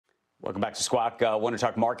Welcome back to Squawk. Want to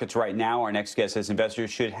talk markets right now. Our next guest says investors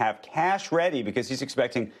should have cash ready because he's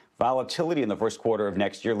expecting volatility in the first quarter of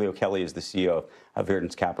next year. Leo Kelly is the CEO of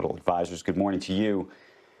Verdence Capital Advisors. Good morning to you.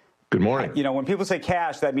 Good morning. You know, when people say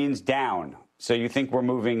cash, that means down. So you think we're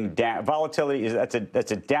moving down. Volatility, that's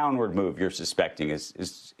a downward move you're suspecting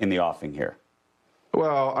is in the offing here.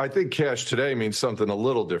 Well, I think cash today means something a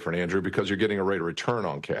little different, Andrew, because you're getting a rate of return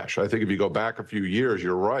on cash. I think if you go back a few years,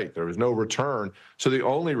 you're right. There was no return. So the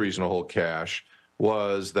only reason to hold cash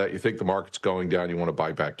was that you think the market's going down, you want to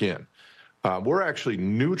buy back in. We're actually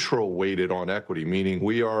neutral weighted on equity, meaning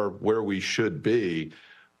we are where we should be.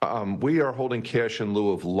 We are holding cash in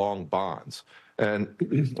lieu of long bonds.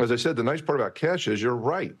 And as I said, the nice part about cash is you're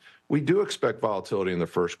right. We do expect volatility in the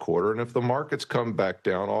first quarter. And if the markets come back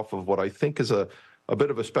down off of what I think is a bit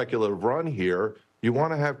of a speculative run here, you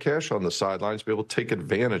want to have cash on the sidelines to be able to take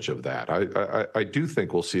advantage of that. I do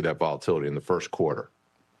think we'll see that volatility in the first quarter.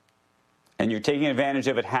 And you're taking advantage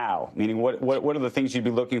of it how? Meaning, what are the things you'd be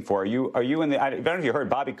looking for? Are you in the? I don't know if you heard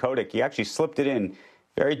Bobby Kotick. He actually slipped it in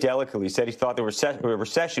very delicately. He said he thought the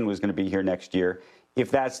recession was going to be here next year. If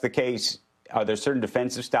that's the case, are there certain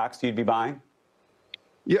defensive stocks you'd be buying?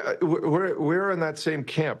 Yeah, we're in that same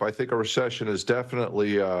camp. I think a recession is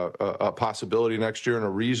definitely a possibility next year and a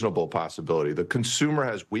reasonable possibility. The consumer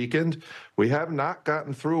has weakened. We have not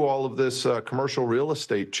gotten through all of this commercial real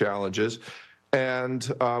estate challenges.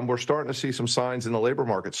 And we're starting to see some signs in the labor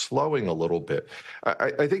market slowing a little bit.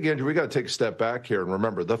 I think, Andrew, we got to take a step back here and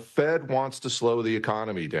remember the Fed wants to slow the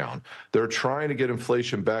economy down. They're trying to get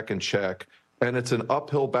inflation back in check. And it's an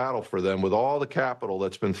uphill battle for them with all the capital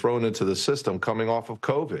that's been thrown into the system coming off of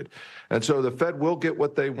COVID. And so the Fed will get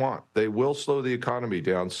what they want. They will slow the economy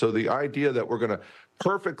down. So the idea that we're going to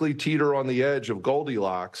perfectly teeter on the edge of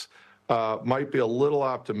Goldilocks might be a little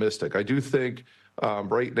optimistic. I do think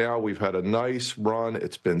right now we've had a nice run.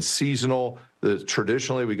 It's been seasonal.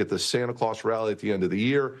 Traditionally, we get the Santa Claus rally at the end of the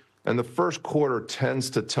year. And the first quarter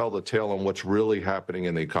tends to tell the tale on what's really happening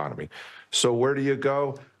in the economy. So where do you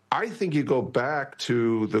go? I think you go back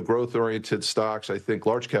to the growth-oriented stocks. I think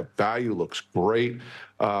large cap value looks great.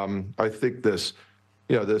 I think this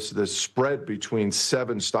spread between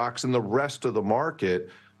 7 stocks and the rest of the market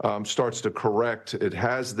starts to correct. It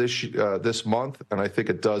has this month, and I think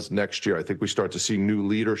it does next year. I think we start to see new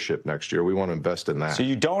leadership next year. We want to invest in that. So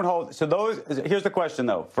you don't hold. So those. Here's the question,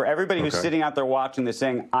 though, for everybody who's sitting out there watching this,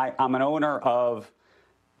 saying, "I'm an owner of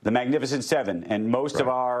the Magnificent Seven, and most of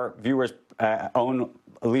our viewers own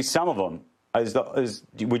at least some of them."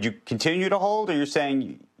 Would you continue to hold, or you're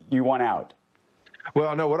saying you want out?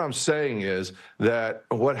 Well, no, what I'm saying is that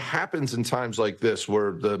what happens in times like this,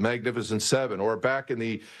 where the Magnificent Seven, or back in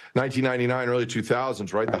the 1999, early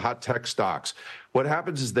 2000s, right, the hot tech stocks, what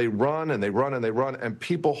happens is they run and they run and they run, and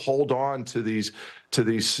people hold on to these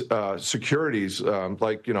securities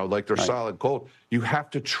like they're solid gold. You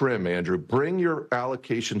have to trim, Andrew. Bring your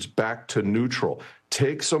allocations back to neutral.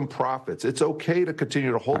 Take some profits. It's okay to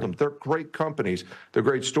continue to hold them. They're great companies. They're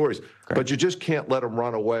great stories. But you just can't let them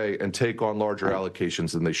run away and take on larger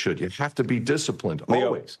allocations than they should. You have to be disciplined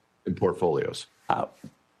always in portfolios.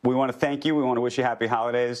 We want to thank you. We want to wish you happy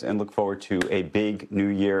holidays and look forward to a big new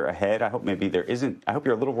year ahead. I hope I hope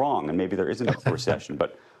you're a little wrong and maybe there isn't a recession,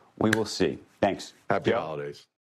 but we will see. Thanks. Happy holidays.